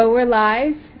So we're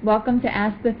live. Welcome to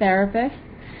Ask the Therapist.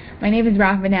 My name is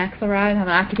Robin Axelrod. I'm an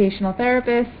occupational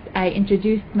therapist. I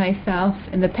introduced myself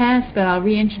in the past, but I'll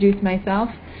reintroduce myself.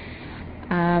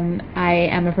 I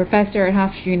am a professor at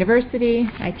Hofstra University.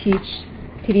 I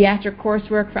teach pediatric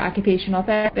coursework for occupational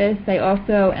therapists. I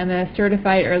also am a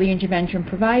certified early intervention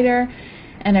provider,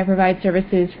 and I provide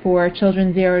services for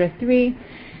children 0 to 3.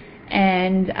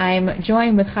 And I'm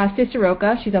joined with Chasya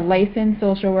Soroka. She's a licensed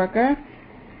social worker.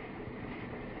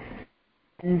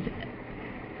 And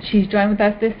she's joined with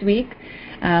us this week.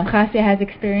 Chasya has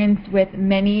experience with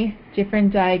many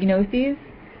different diagnoses,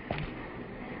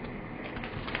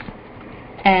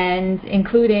 and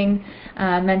including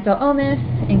mental illness,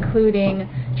 including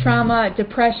trauma,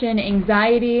 depression,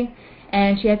 anxiety,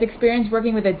 and she has experience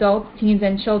working with adults, teens,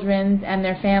 and children and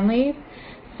their families.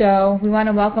 So we want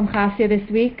to welcome Chasya this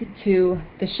week to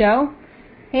the show.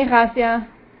 Hey, Chasya.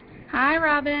 Hi,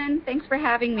 Robin. Thanks for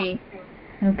having me.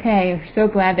 Okay, we're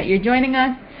so glad that you're joining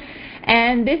us.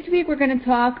 And this week we're going to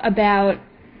talk about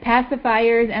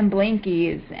pacifiers and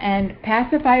blankies. And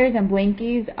pacifiers and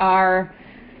blankies are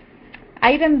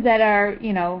items that are,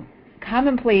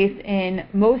 commonplace in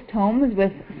most homes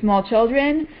with small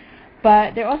children,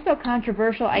 but they're also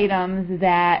controversial items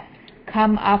that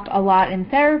come up a lot in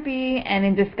therapy and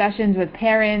in discussions with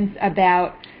parents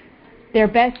about their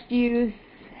best use,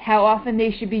 how often they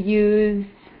should be used.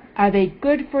 Are they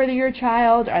good for your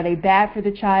child? Are they bad for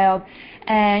the child?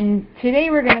 And today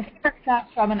we're going to start that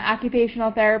from an occupational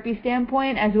therapy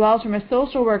standpoint as well as from a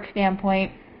social work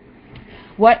standpoint,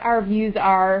 what our views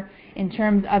are in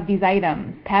terms of these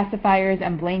items, pacifiers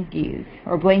and blankies,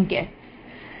 or blankets,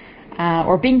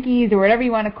 or binkies, or whatever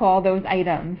you want to call those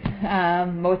items,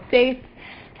 most safe,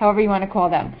 however you want to call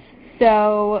them.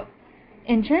 So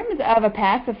in terms of a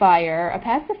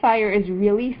pacifier is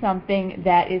really something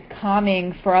that is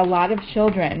calming for a lot of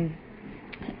children.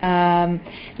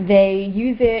 They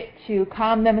use it to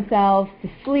calm themselves to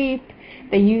sleep.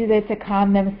 They use it to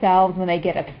calm themselves when they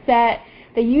get upset.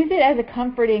 They use it as a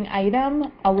comforting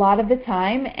item a lot of the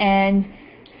time, and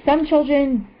some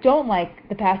children don't like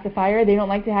the pacifier. They don't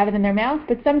like to have it in their mouth,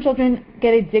 but some children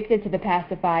get addicted to the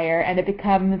pacifier, and it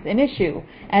becomes an issue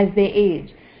as they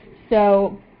age.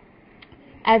 So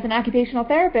as an occupational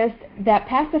therapist, that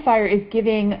pacifier is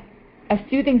giving a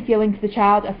soothing feeling to the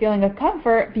child, a feeling of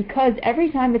comfort, because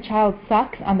every time the child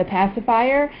sucks on the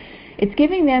pacifier, it's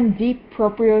giving them deep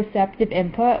proprioceptive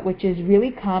input, which is really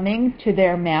calming to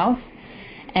their mouth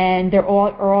and their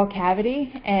oral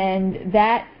cavity, and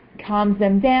that calms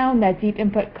them down. That deep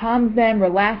input calms them,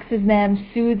 relaxes them,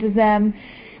 soothes them,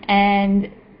 and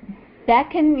that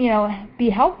can,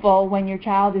 be helpful when your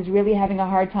child is really having a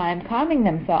hard time calming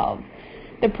themselves.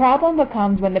 The problem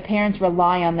becomes when the parents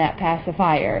rely on that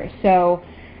pacifier. So,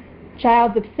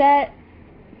 child's upset,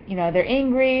 they're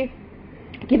angry,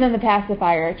 give them the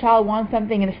pacifier. A child wants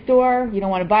something in a store, you don't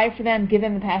want to buy it for them, give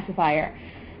them the pacifier.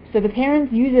 So the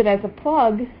parents use it as a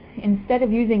plug instead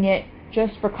of using it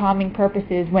just for calming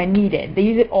purposes when needed. They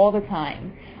use it all the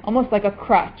time, almost like a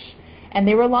crutch, and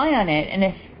they rely on it. And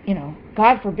if,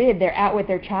 God forbid, they're out with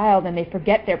their child and they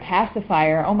forget their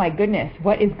pacifier, oh my goodness,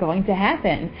 what is going to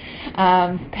happen?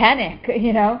 Panic,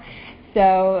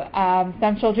 So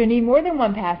some children need more than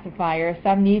one pacifier.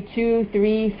 Some need 2,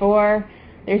 3, 4.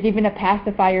 There's even a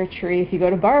pacifier tree if you go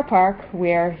to Borough Park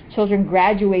where children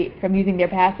graduate from using their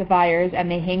pacifiers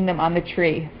and they hang them on the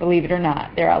tree, believe it or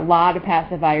not. There are a lot of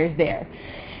pacifiers there.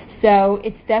 So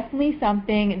it's definitely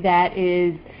something that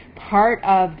is part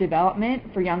of development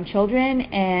for young children,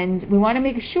 and we want to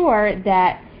make sure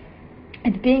that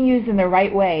it's being used in the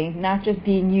right way, not just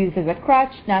being used as a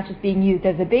crutch, not just being used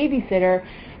as a babysitter,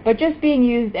 but just being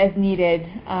used as needed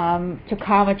to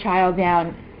calm a child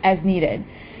down as needed.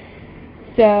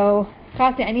 So,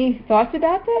 Chasya, any thoughts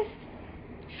about this?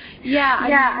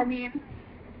 I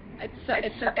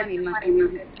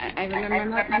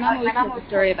remember my mom always told the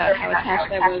story about how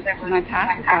attached I was to my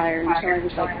pacifier until I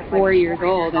was like 4 years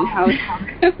old, and how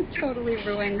it totally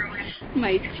ruined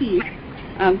my teeth.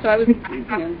 So I was,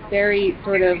 very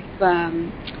sort of.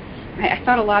 I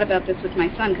thought a lot about this with my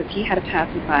son because he had a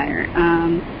pacifier,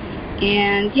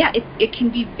 and it can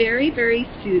be very, very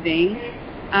soothing,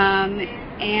 and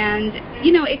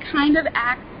it kind of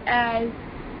acts as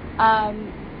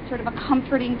sort of a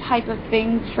comforting type of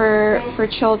thing for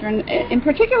children, in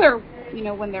particular,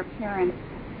 when their parents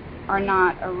are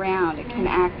not around. It can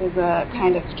act as a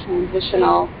kind of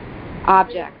transitional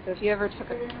object. So if you ever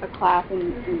took a class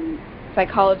in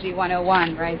Psychology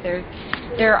 101, right,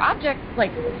 there are objects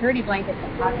like security blankets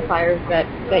and pacifiers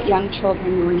that young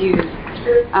children will use.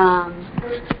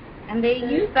 And they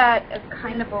use that as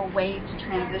kind of a way to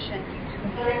transition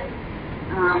between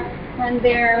when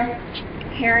their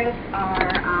parents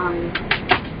are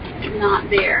not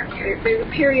there. There's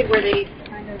a period where they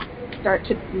kind of start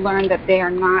to learn that they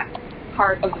are not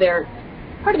part of their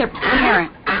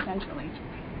parent, essentially,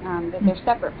 that they're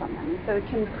separate from them. So it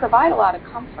can provide a lot of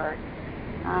comfort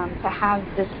to have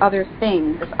this other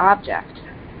thing, this object.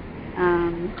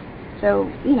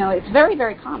 So, it's very,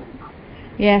 very common.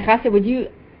 Yeah, Chasa, would you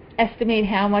estimate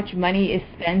how much money is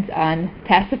spent on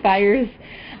pacifiers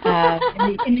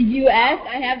in the U.S.?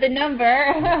 I have the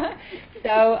number.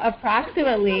 So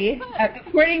approximately,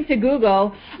 according to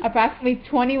Google, approximately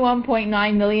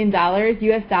 $21.9 million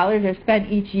U.S. dollars are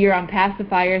spent each year on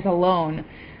pacifiers alone.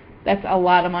 That's a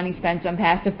lot of money spent on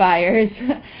pacifiers.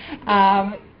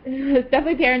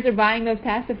 Definitely parents are buying those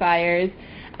pacifiers.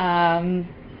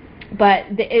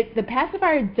 But the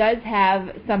pacifier does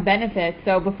have some benefits.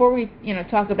 So before we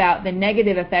talk about the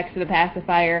negative effects of the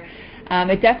pacifier,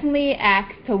 it definitely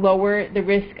acts to lower the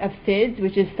risk of SIDS,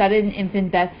 which is sudden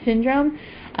infant death syndrome.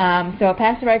 So a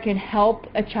pacifier can help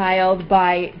a child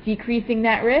by decreasing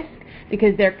that risk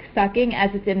because they're sucking as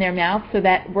it's in their mouth, so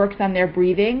that works on their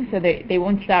breathing, so they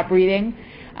won't stop breathing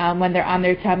when they're on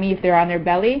their tummy if they're on their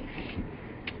belly.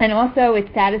 And also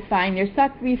it's satisfying their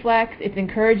suck reflex, it's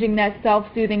encouraging that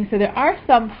self-soothing, so there are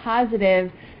some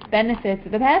positive benefits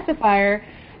of the pacifier,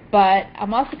 but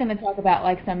I'm also going to talk about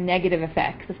some negative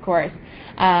effects, of course.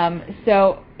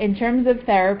 So in terms of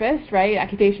therapists, right,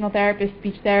 occupational therapists,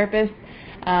 speech therapists,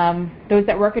 those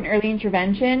that work in early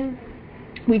intervention,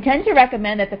 we tend to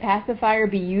recommend that the pacifier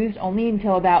be used only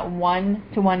until about 1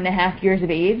 to 1.5 years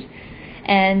of age.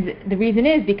 And the reason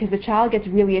is because the child gets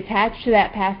really attached to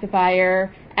that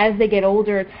pacifier. As they get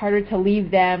older, it's harder to leave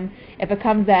them. It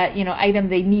becomes that, item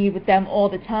they need with them all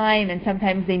the time, and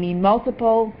sometimes they need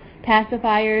multiple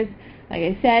pacifiers, like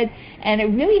I said, and it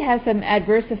really has some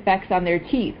adverse effects on their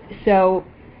teeth. So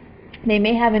they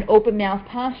may have an open mouth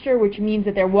posture, which means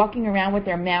that they're walking around with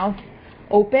their mouth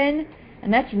open,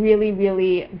 and that's really,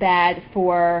 really bad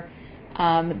for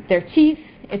their teeth.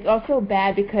 It's also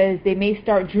bad because they may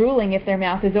start drooling if their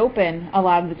mouth is open a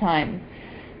lot of the time.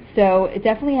 So it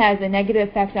definitely has a negative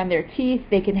effect on their teeth.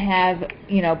 They can have,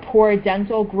 poor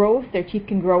dental growth. Their teeth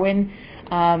can grow in,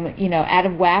 out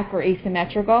of whack or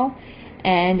asymmetrical.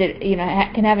 And it,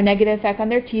 can have a negative effect on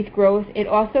their teeth growth. It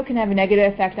also can have a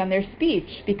negative effect on their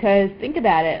speech because, think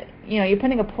about it, you're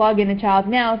putting a plug in a child's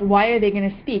mouth. Why are they going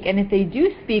to speak? And if they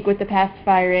do speak with the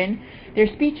pacifier in, their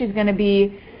speech is going to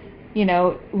be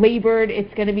labored.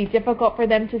 It's going to be difficult for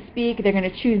them to speak. They're going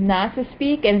to choose not to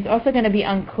speak, and it's also going to be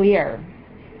unclear.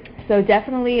 So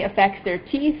definitely affects their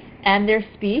teeth and their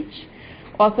speech,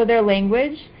 also their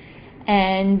language,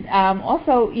 and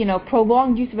also,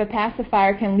 prolonged use of a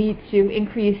pacifier can lead to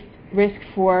increased risk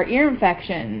for ear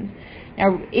infections.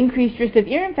 Now, increased risk of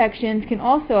ear infections can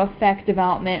also affect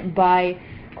development by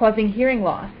causing hearing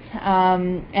loss,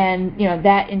 and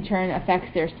that in turn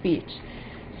affects their speech.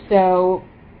 So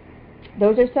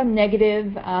those are some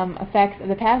negative effects of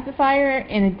the pacifier.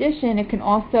 In addition, it can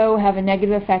also have a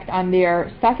negative effect on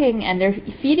their sucking and their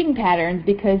feeding patterns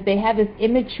because they have this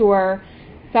immature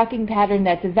sucking pattern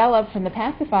that develops from the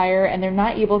pacifier, and they're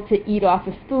not able to eat off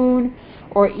a spoon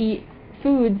or eat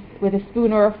foods with a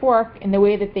spoon or a fork in the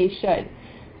way that they should.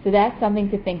 So that's something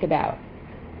to think about.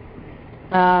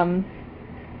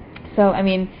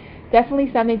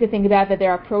 Definitely something to think about, that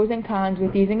there are pros and cons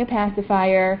with using a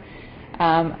pacifier.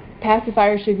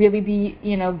 Pacifiers should really be,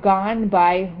 gone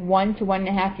by 1 to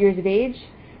 1.5 years of age.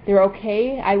 They're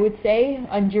okay, I would say,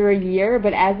 under a year,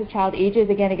 but as the child ages,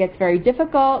 again, it gets very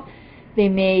difficult. They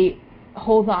may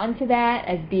hold on to that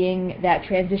as being that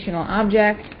transitional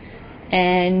object,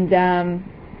 and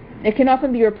it can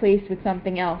often be replaced with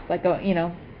something else, like a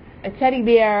teddy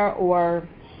bear or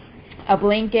a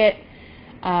blanket,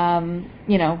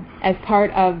 as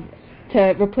part of,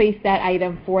 to replace that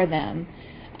item for them.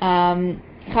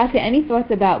 Chasa, any thoughts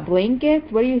about blankets?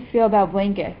 What do you feel about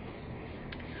blankets?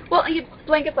 Well,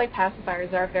 blankets like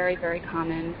pacifiers are very, very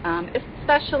common,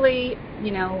 especially,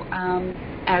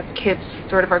 as kids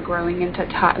sort of are growing into,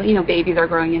 babies are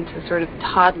growing into sort of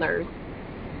toddlers.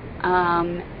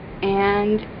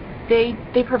 And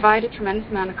they provide a tremendous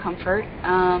amount of comfort.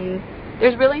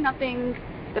 There's really nothing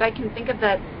that I can think of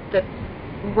that's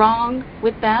wrong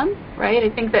with them, right?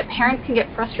 I think that parents can get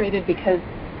frustrated because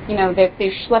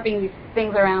they're schlepping these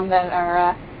things around that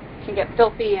are can get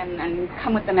filthy and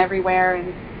come with them everywhere,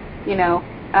 and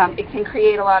it can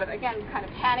create a lot of, again, kind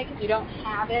of panic if you don't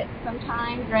have it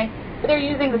sometimes, right? But they're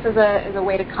using this as a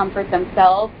way to comfort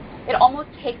themselves. It almost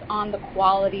takes on the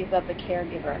qualities of the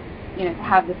caregiver, to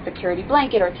have this security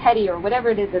blanket or teddy or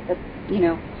whatever it is that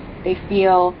they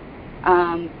feel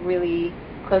really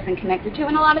close and connected to,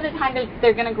 and a lot of the time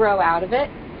they're going to grow out of it.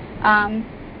 And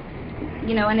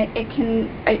it can,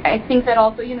 I think that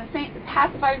also,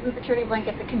 pacifiers and security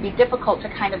blankets, it can be difficult to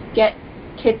kind of get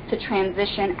kids to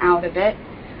transition out of it.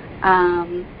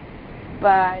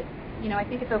 But, I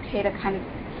think it's okay to kind of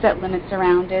set limits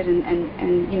around it and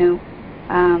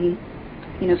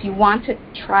if you want to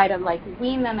try to like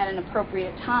wean them at an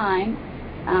appropriate time,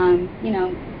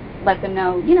 let them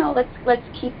know, let's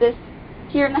keep this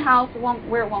here in the house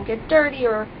where it won't get dirty,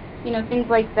 or, things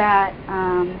like that.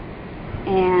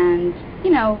 And,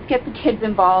 get the kids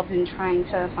involved in trying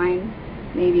to find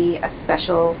maybe a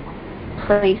special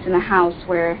place in the house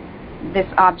where this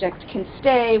object can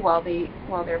stay while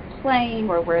they're playing,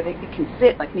 or where it can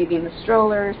sit, like maybe in the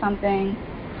stroller or something.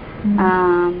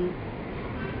 Mm-hmm.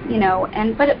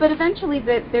 But eventually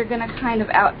they're going to kind of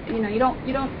out. You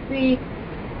don't see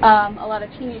a lot of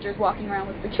teenagers walking around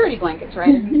with security blankets,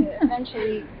 right? I mean,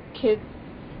 eventually kids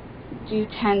do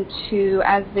tend to,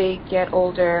 as they get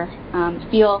older,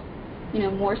 feel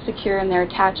more secure in their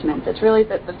attachments. It's really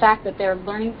the fact that they're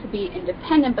learning to be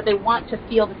independent, but they want to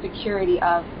feel the security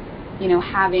of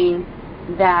having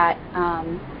that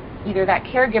either that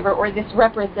caregiver or this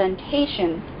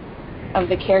representation of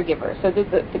the caregiver. So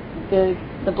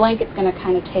the blanket's going to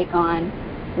kind of take on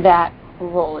that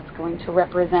role. It's going to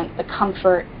represent the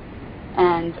comfort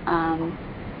and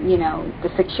the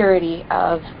security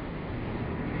of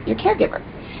your caregiver.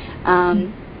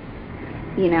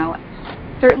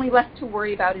 Certainly less to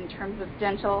worry about in terms of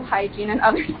dental hygiene and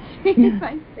other things,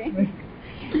 I think.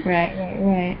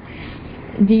 Right.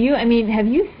 Have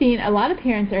you seen, a lot of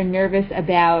parents are nervous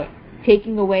about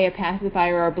taking away a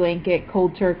pacifier or a blanket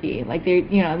cold turkey? Like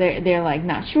they're like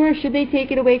not sure, should they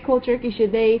take it away cold turkey?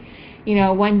 Should they,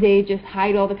 one day just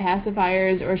hide all the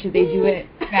pacifiers, or should they do it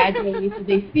gradually? Should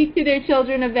they speak to their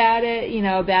children about it,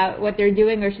 about what they're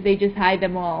doing, or should they just hide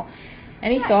them all?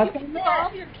 Any thoughts on that?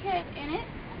 Involve your kid in it,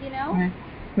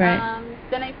 Right.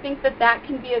 Then I think that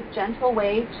can be a gentle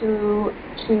way to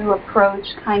approach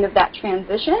kind of that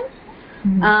transition.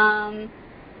 Mm-hmm.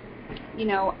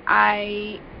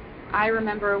 I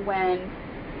remember when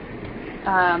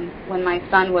my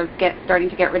son was starting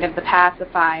to get rid of the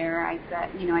pacifier, I said,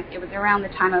 it was around the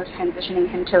time I was transitioning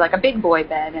him to like a big boy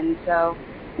bed, and so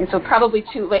probably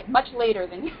too late, much later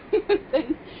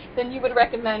than you would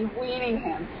recommend weaning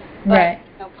him. But, right.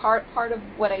 Part of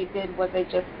what I did was I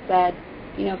just said,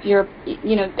 if you're,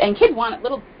 and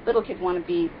little kids want to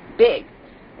be big,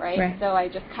 right? So I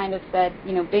just kind of said,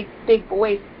 big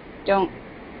boys don't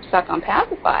suck on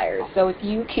pacifiers. So if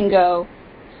you can go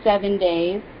 7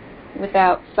 days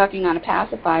without sucking on a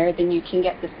pacifier, then you can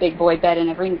get this big boy bed, and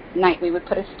every night we would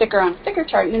put a sticker on a sticker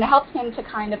chart, and it helps him to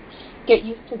kind of get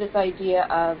used to this idea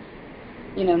of,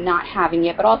 not having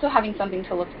it, but also having something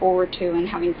to look forward to and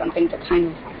having something to kind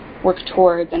of work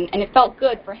towards. And it felt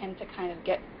good for him to kind of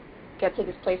get to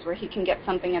this place where he can get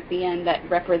something at the end that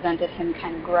represented him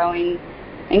kind of growing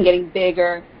and getting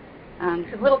bigger,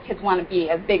 because little kids want to be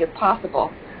as big as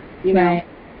possible, Right.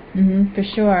 Mm-hmm. For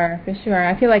sure.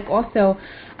 I feel like also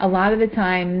a lot of the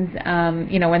times,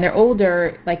 when they're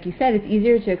older, like you said, it's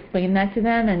easier to explain that to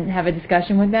them and have a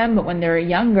discussion with them. But when they're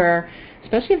younger,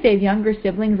 especially if they have younger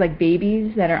siblings, like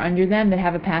babies that are under them that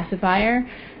have a pacifier,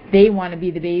 they want to be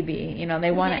the baby.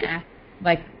 They want to act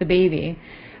like the baby.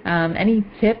 Any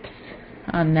tips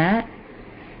on that?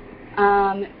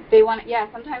 They want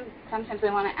sometimes they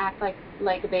want to act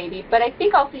like a baby, but I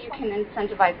think also you can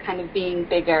incentivize kind of being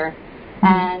bigger.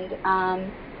 Mm-hmm.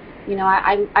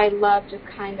 And I love just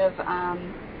kind of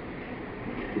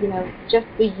just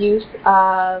the use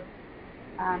of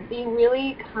being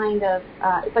really kind of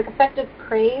it's like effective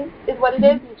praise is what it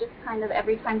is. You just kind of,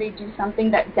 every time they do something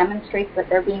that demonstrates that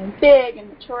they're being big and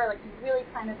mature, like you really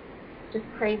kind of just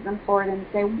praise them for it and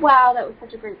say, wow, that was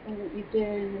such a great thing that you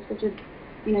did, and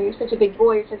you're such a big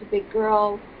boy, you're such a big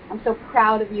girl, I'm so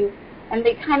proud of you. And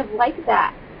they kind of like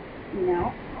that,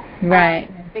 Right.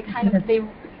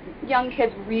 Young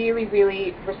kids really,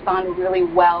 really respond really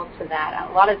well to that.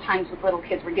 And a lot of times with little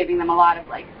kids, we're giving them a lot of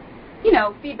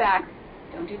feedback.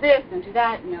 Don't do this, don't do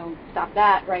that, stop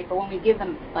that, right? But when we give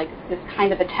them like this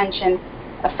kind of attention,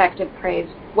 effective praise,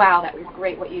 wow, that was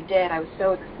great what you did. I was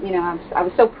so, I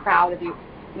was so proud of you.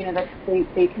 That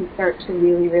they can start to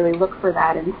really, really look for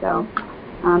that, and so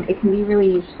it can be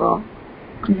really useful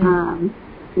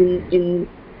in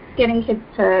getting kids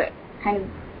to kind of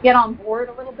get on board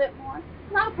a little bit more.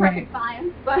 It's not a perfect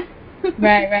science, but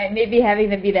right. Maybe having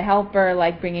them be the helper,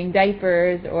 like bringing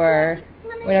diapers or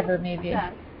whatever it may be.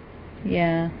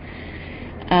 Yeah.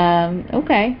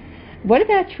 Okay. What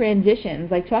about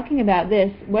transitions? Like talking about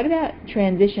this, what about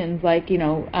transitions? Like,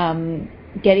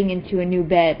 getting into a new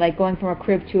bed, like going from a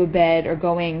crib to a bed, or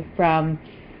going from,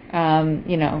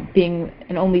 being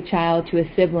an only child to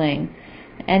a sibling.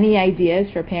 Any ideas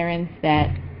for parents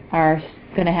that are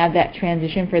going to have that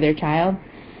transition for their child?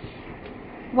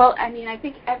 Well, I mean, I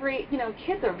think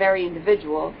kids are very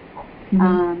individual.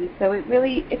 So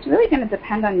it's really going to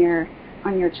depend on your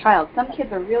child. Some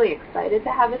kids are really excited to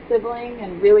have a sibling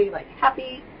and really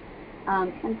happy,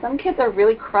 and some kids are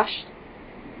really crushed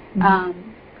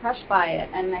by it.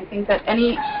 And I think that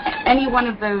any one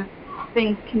of those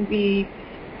things can be,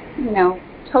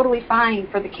 totally fine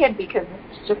for the kid, because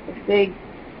it's just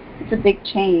a big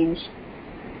change.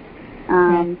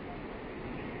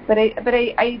 But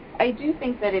I do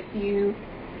think that if you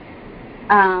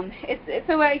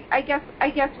I guess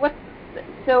what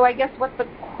the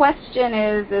question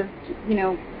is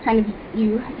kind of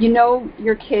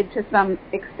your kid to some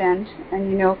extent,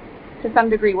 and to some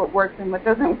degree what works and what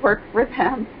doesn't work for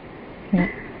them.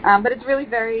 But it's really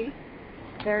very,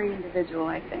 very individual,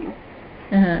 I think.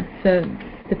 So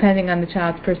depending on the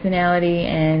child's personality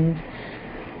and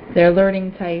their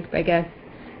learning type, I guess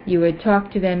you would talk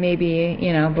to them maybe,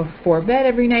 before bed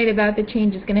every night about the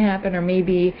change that's going to happen, or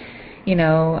maybe, if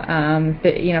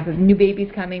a new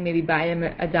baby's coming, maybe buy them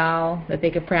a doll that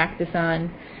they could practice on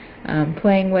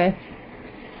playing with,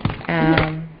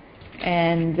 and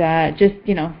just,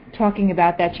 talking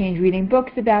about that change, reading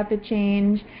books about the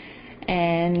change,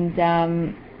 and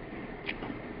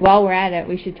while we're at it,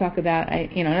 we should talk about,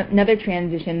 another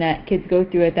transition that kids go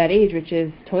through at that age, which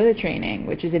is toilet training,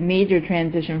 which is a major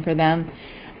transition for them.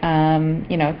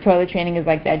 Toilet training is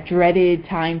like that dreaded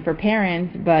time for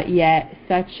parents, but yet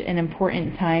such an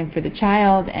important time for the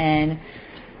child. And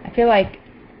I feel like,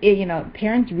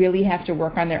 parents really have to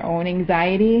work on their own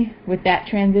anxiety with that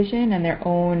transition and their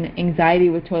own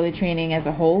anxiety with toilet training as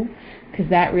a whole, because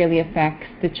that really affects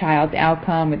the child's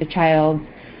outcome or the child's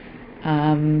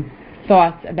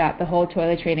thoughts about the whole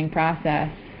toilet training process.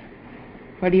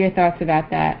 What are your thoughts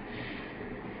about that?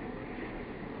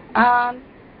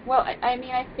 Well, I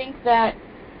mean, I think that,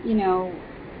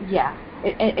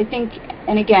 I think,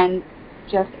 and again,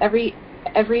 just every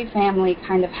family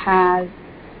kind of has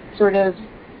sort of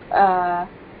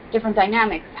different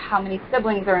dynamics. How many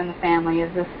siblings are in the family?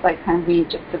 Is this kind of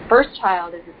just the first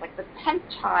child? Is this the 10th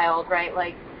child, right?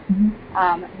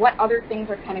 What other things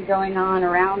are kind of going on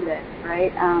around it,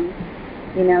 right?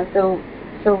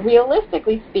 So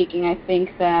realistically speaking, I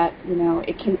think that,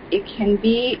 it can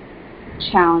be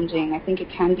challenging. I think it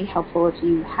can be helpful if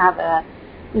you have a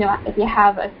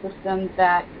system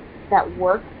that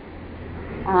works,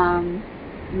 and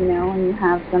you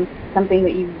have something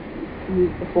that you've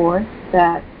used before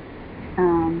that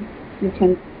you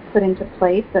can put into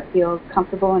place that feels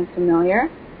comfortable and familiar.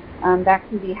 That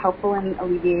can be helpful in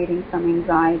alleviating some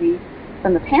anxiety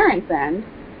from the parents' end.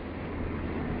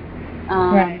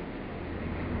 Right.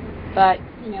 But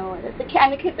the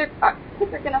kids are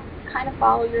going to kind of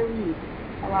follow your lead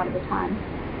a lot of the time.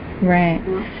 Right.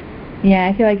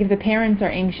 Yeah, I feel like if the parents are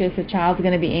anxious, the child's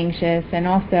going to be anxious, and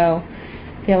also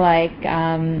I feel like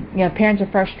parents are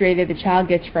frustrated, the child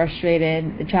gets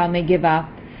frustrated, the child may give up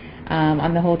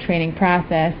on the whole training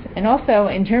process. And also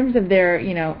in terms of their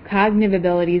cognitive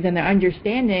abilities and their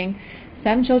understanding,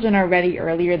 some children are ready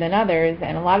earlier than others,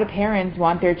 and a lot of parents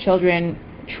want their children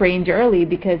trained early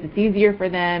because it's easier for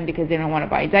them, because they don't want to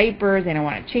buy diapers, they don't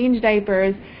want to change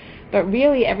diapers. But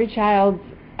really every child's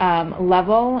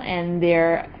level and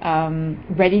their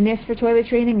readiness for toilet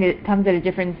training, it comes at a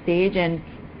different stage, and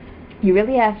you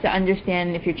really have to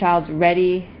understand if your child's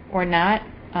ready or not.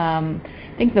 I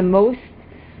think the most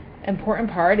important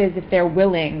part is if they're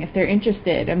willing, if they're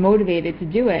interested and motivated to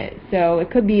do it. So it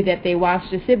could be that they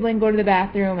watched a sibling go to the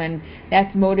bathroom and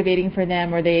that's motivating for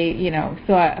them, or they,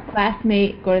 saw a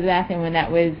classmate go to the bathroom and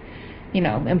that was, in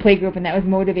playgroup and that was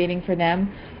motivating for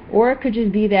them. Or it could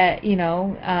just be that,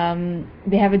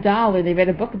 they have a doll or they read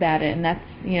a book about it and that's,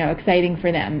 exciting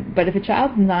for them. But if a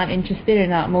child's not interested or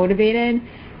not motivated,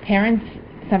 parents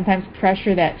sometimes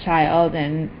pressure that child,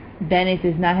 and then it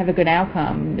does not have a good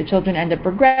outcome. The children end up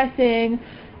regressing,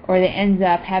 or they end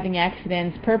up having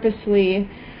accidents purposely.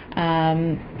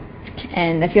 And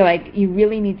I feel like you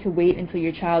really need to wait until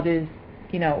your child is,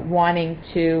 wanting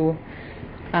to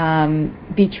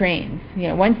be trained.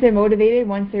 Once they're motivated,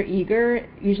 once they're eager,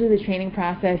 usually the training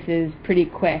process is pretty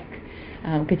quick.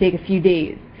 Could take a few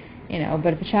days.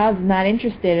 But if a child's not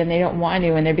interested and they don't want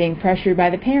to, and they're being pressured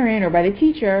by the parent or by the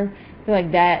teacher, I feel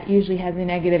like that usually has a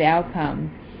negative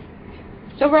outcome.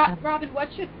 So, Robin, what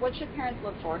should parents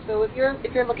look for? So, if you're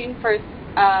looking for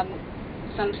some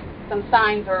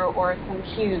signs or some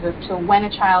cues as to when a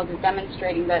child is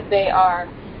demonstrating that they are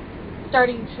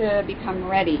starting to become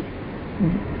ready?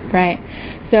 Right.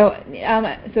 So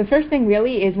the first thing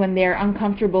really is when they're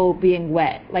uncomfortable being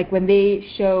wet, like when they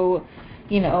show,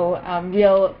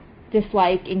 real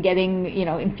dislike in getting,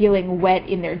 in feeling wet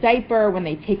in their diaper, when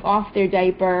they take off their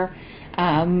diaper,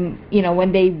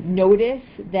 when they notice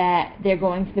that they're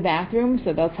going to the bathroom,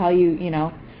 so they'll tell you,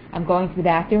 I'm going to the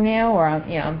bathroom now, or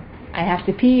I have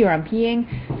to pee, or I'm peeing.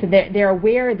 So they're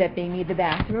aware that they need the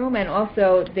bathroom, and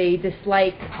also they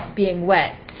dislike being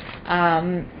wet.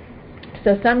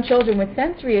 So some children with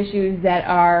sensory issues that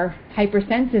are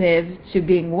hypersensitive to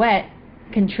being wet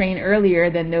can train earlier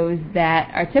than those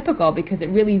that are typical, because it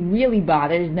really, really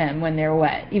bothers them when they're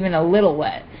wet, even a little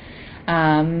wet.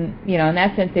 In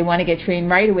that sense, they want to get trained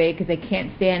right away because they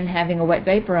can't stand having a wet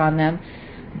diaper on them.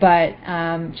 But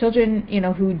children,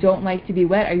 who don't like to be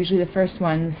wet are usually the first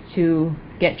ones to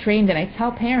get trained. And I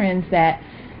tell parents that,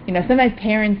 sometimes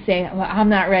parents say, well, I'm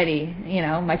not ready.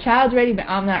 My child's ready, but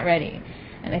I'm not ready.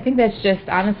 And I think that's just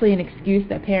honestly an excuse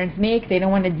that parents make. They don't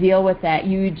want to deal with that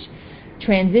huge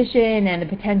transition and the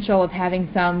potential of having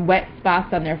some wet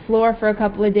spots on their floor for a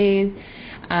couple of days.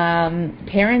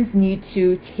 Parents need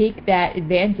to take that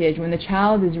advantage. When the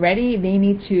child is ready, they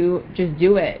need to just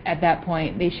do it at that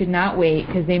point. They should not wait,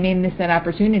 because they may miss that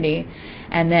opportunity,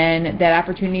 and then that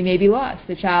opportunity may be lost.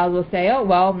 The child will say, oh,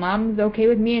 well, mom's okay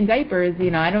with me in diapers,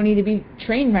 I don't need to be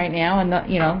trained right now, and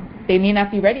they may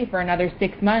not be ready for another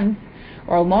 6 months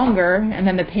or longer, and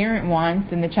then the parent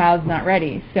wants and the child's not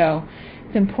ready. So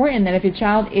it's important that if your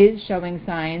child is showing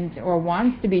signs or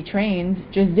wants to be trained,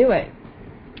 just do it.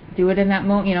 Do it in that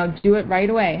moment, do it right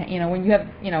away. When you have,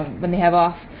 when they have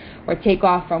off or take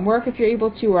off from work if you're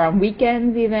able to, or on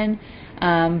weekends even,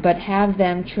 but have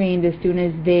them trained as soon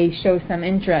as they show some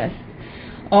interest.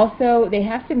 Also, they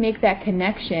have to make that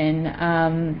connection.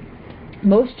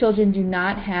 Most children do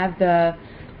not have the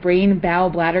brain, bowel,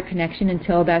 bladder connection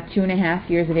until about 2.5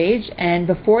 years of age, and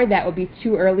before that would be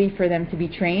too early for them to be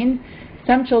trained.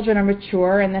 Some children are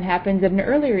mature, and that happens at an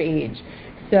earlier age.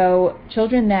 So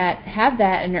children that have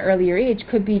that at an earlier age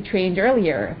could be trained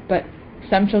earlier, but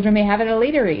some children may have it at a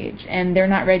later age, and they're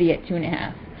not ready at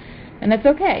 2.5. And that's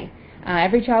okay.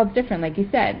 Every child's different, like you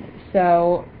said.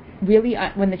 So really,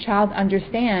 when the child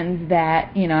understands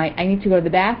that, I need to go to the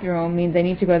bathroom means I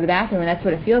need to go to the bathroom, and that's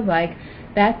what it feels like,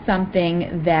 that's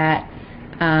something that,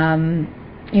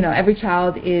 every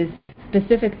child is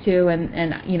specific to,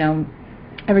 and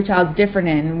every child's different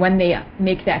in when they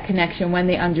make that connection, when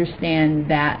they understand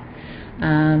that.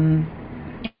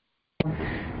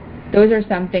 Those are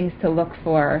some things to look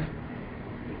for.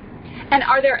 And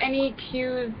are there any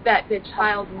cues that the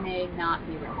child may not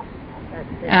be ready?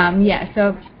 Yeah.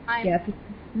 So, yeah.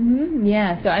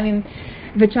 Yeah. So,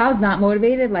 if a child's not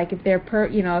motivated, like if they're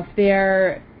if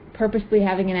they're purposely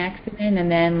having an accident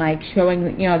and then like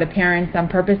showing the parents on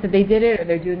purpose that they did it, or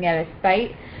they're doing it out of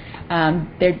spite,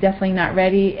 they're definitely not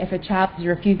ready. If a child is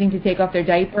refusing to take off their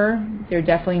diaper, they're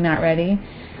definitely not ready.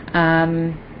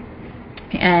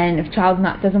 And if a child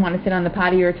doesn't want to sit on the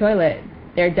potty or toilet,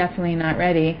 they're definitely not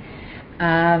ready.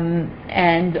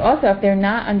 And also if they're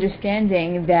not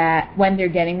understanding that when they're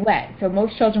getting wet. So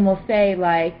most children will say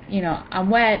like, I'm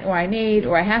wet, or I made,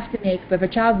 or I have to make, but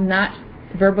if a child's not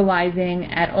verbalizing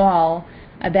at all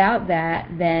about that,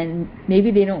 then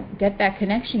maybe they don't get that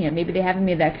connection yet. Maybe they haven't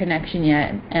made that connection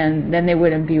yet, and then they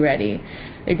wouldn't be ready.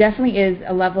 There definitely is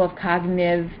a level of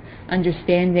cognitive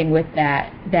understanding with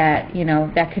that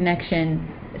connection.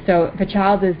 So if a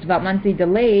child is developmentally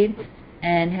delayed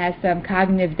and has some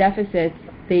cognitive deficits,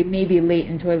 they may be late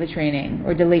in toilet training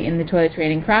or delayed in the toilet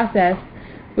training process,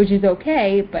 which is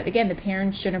okay, but again, the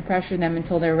parents shouldn't pressure them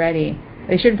until they're ready.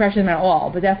 They shouldn't pressure them at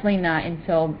all, but definitely not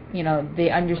until,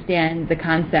 they understand the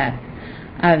concept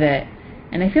of it.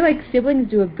 And I feel like siblings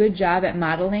do a good job at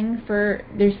modeling for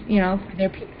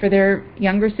their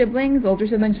younger siblings, older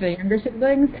siblings for their younger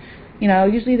siblings.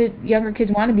 Usually the younger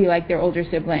kids want to be like their older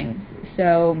siblings.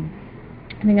 So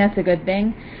I think that's a good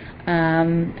thing.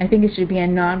 I think it should be a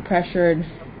non-pressured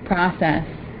process,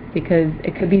 because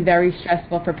it could be very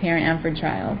stressful for parent and for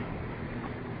child.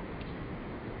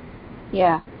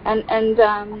 Yeah, and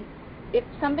if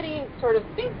somebody sort of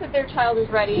thinks that their child is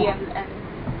ready and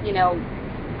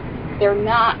they're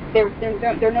not,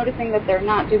 they're noticing that they're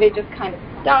not, do they just kind of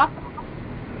stop,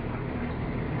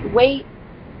 wait?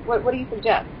 What do you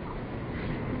suggest?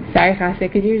 Sorry, Casa,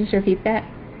 could you just repeat that?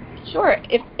 Sure.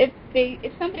 If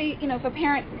somebody, if a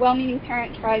parent, well-meaning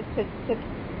parent, tries to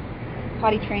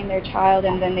potty train their child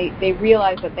and then they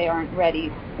realize that they aren't ready,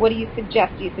 what do you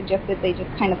suggest? Do you suggest that they just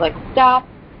kind of like stop,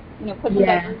 put the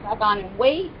diapers back on and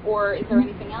wait, or is there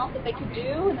anything else that they could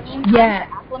do in the meantime to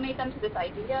acclimate them to this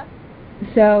idea?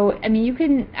 So, I mean, you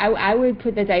can, I would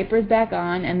put the diapers back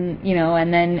on and,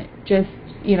 and then just,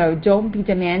 don't be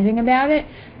demanding about it.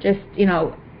 Just,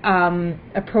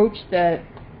 approach the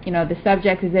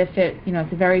subject as if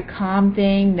it's a very calm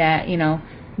thing that,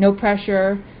 no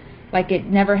pressure, like it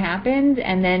never happened,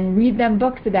 and then read them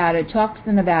books about it, talk to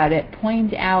them about it,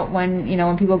 point out when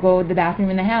people go to the bathroom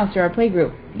in the house or a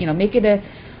playgroup, make it a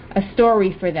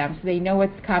story for them so they know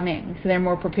what's coming, so they're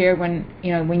more prepared when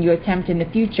you attempt in the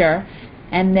future.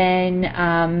 And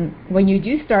then when you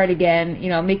do start again,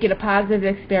 make it a positive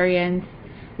experience,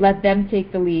 let them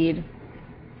take the lead.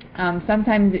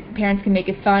 Sometimes parents can make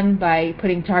it fun by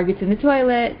putting targets in the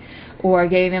toilet or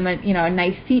getting them a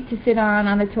nice seat to sit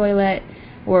on the toilet,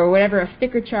 or whatever, a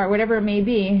sticker chart, whatever it may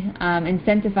be.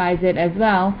 Incentivize it as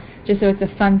well, just so it's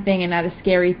a fun thing and not a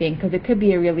scary thing, because it could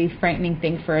be a really frightening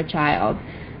thing for a child,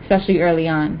 especially early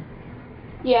on.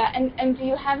 Yeah, and do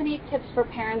you have any tips for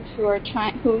parents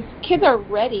whose kids are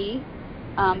ready,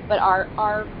 but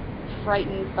are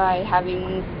frightened by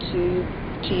having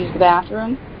to use the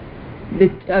bathroom?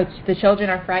 The children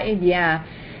are frightened? Yeah.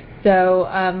 So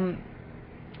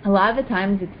a lot of the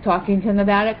times it's talking to them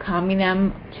about it, calming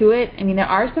them to it. I mean, there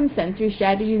are some sensory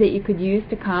strategies that you could use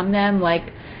to calm them,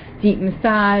 like deep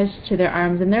massage to their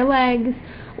arms and their legs,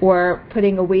 or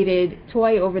putting a weighted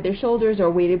toy over their shoulders or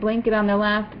a weighted blanket on their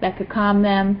lap that could calm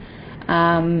them,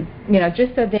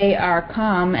 just so they are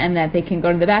calm and that they can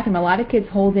go to the bathroom. A lot of kids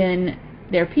hold in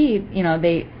their pee,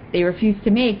 they refuse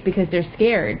to make because they're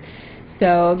scared.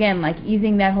 So again, like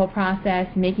easing that whole process,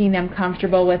 making them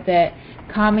comfortable with it,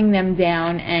 calming them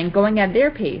down, and going at their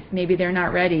pace. Maybe they're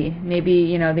not ready.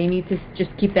 Maybe, they need to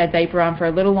just keep that diaper on for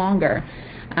a little longer.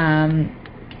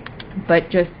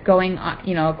 But just going,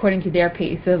 according to their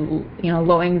pace of,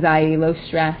 low anxiety, low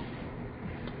stress.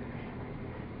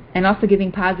 And also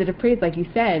giving positive praise, like you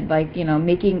said, like,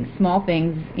 making small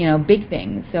things, big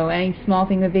things. So any small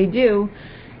thing that they do,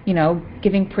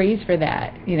 giving praise for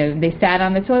that. They sat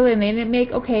on the toilet and they didn't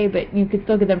make, okay, but you could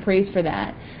still give them praise for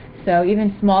that. So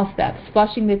even small steps.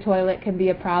 Flushing the toilet can be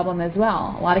a problem as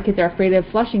well. A lot of kids are afraid of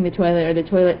flushing the toilet or the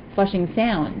toilet flushing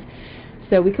sound.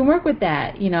 So we can work with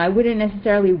that. I wouldn't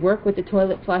necessarily work with the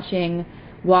toilet flushing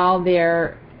while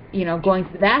they're, going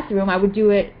to the bathroom. I would do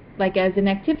it like as an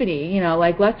activity,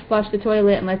 like let's flush the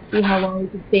toilet and let's see how long we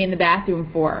can stay in the bathroom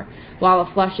for while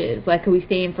it flushes. Like, could we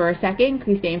stay in for a second? Could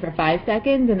we stay in for 5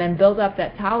 seconds? And then build up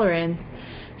that tolerance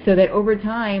so that over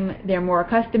time they're more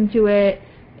accustomed to it.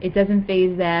 It doesn't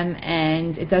faze them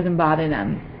and it doesn't bother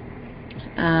them.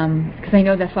 Because I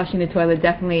know that flushing the toilet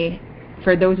definitely,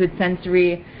 for those with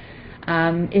sensory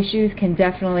issues, can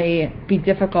definitely be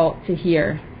difficult to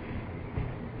hear.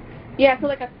 Yeah, so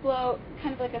like a slow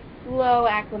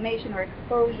acclimation or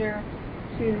exposure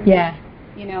to,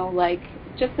 like,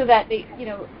 just so that they,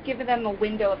 give them a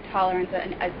window of tolerance,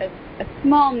 a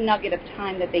small nugget of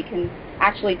time that they can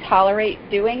actually tolerate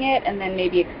doing it, and then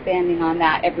maybe expanding on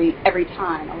that every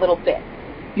time a little bit.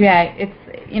 Yeah,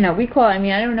 it's, we call it,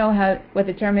 I don't know what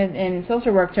the term is in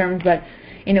social work terms, but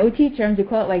in OT terms we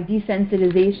call it like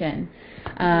desensitization.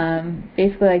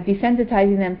 Basically like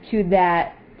desensitizing them to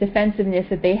that defensiveness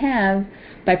that they have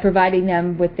by providing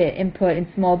them with the input in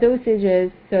small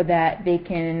dosages so that they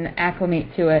can acclimate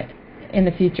to it in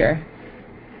the future.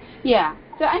 Yeah.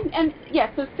 So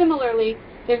so similarly,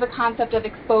 there's a concept of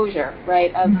exposure,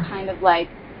 right? Of kind of like,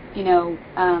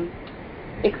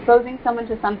 exposing someone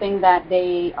to something that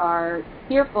they are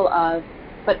fearful of,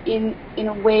 but in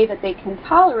a way that they can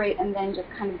tolerate, and then just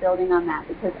kind of building on that,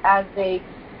 because as they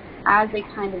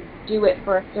kind of do it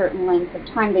for a certain length of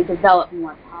time, they develop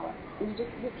more tolerance. And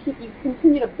you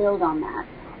continue to build on that,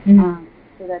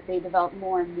 so that they develop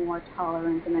more and more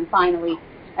tolerance, and then finally,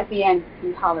 at the end,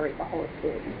 you tolerate the whole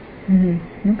experience.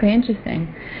 Mm-hmm. Okay,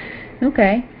 interesting.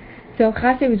 Okay, so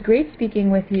Chasya, it was great speaking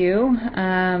with you.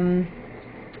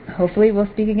 Hopefully we'll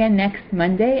speak again next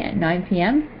Monday at 9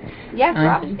 p.m. Yes,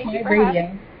 Robin, thank you for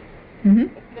having me.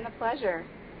 Mm-hmm. It's been a pleasure.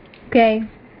 Okay,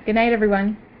 good night,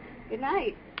 everyone. Good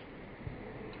night.